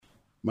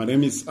My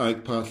name is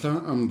Ike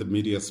Patha. I'm the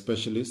media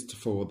specialist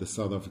for the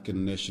South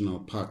African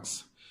National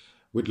Parks.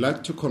 We'd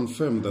like to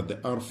confirm that the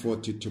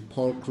R40 to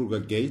Paul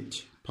Kruger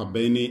Gate,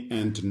 Phabeni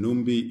and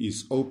Numbi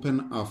is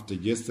open after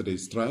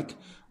yesterday's strike,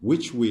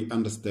 which we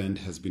understand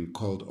has been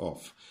called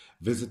off.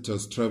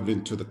 Visitors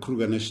traveling to the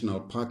Kruger National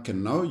Park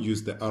can now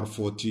use the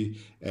R40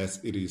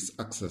 as it is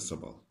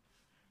accessible.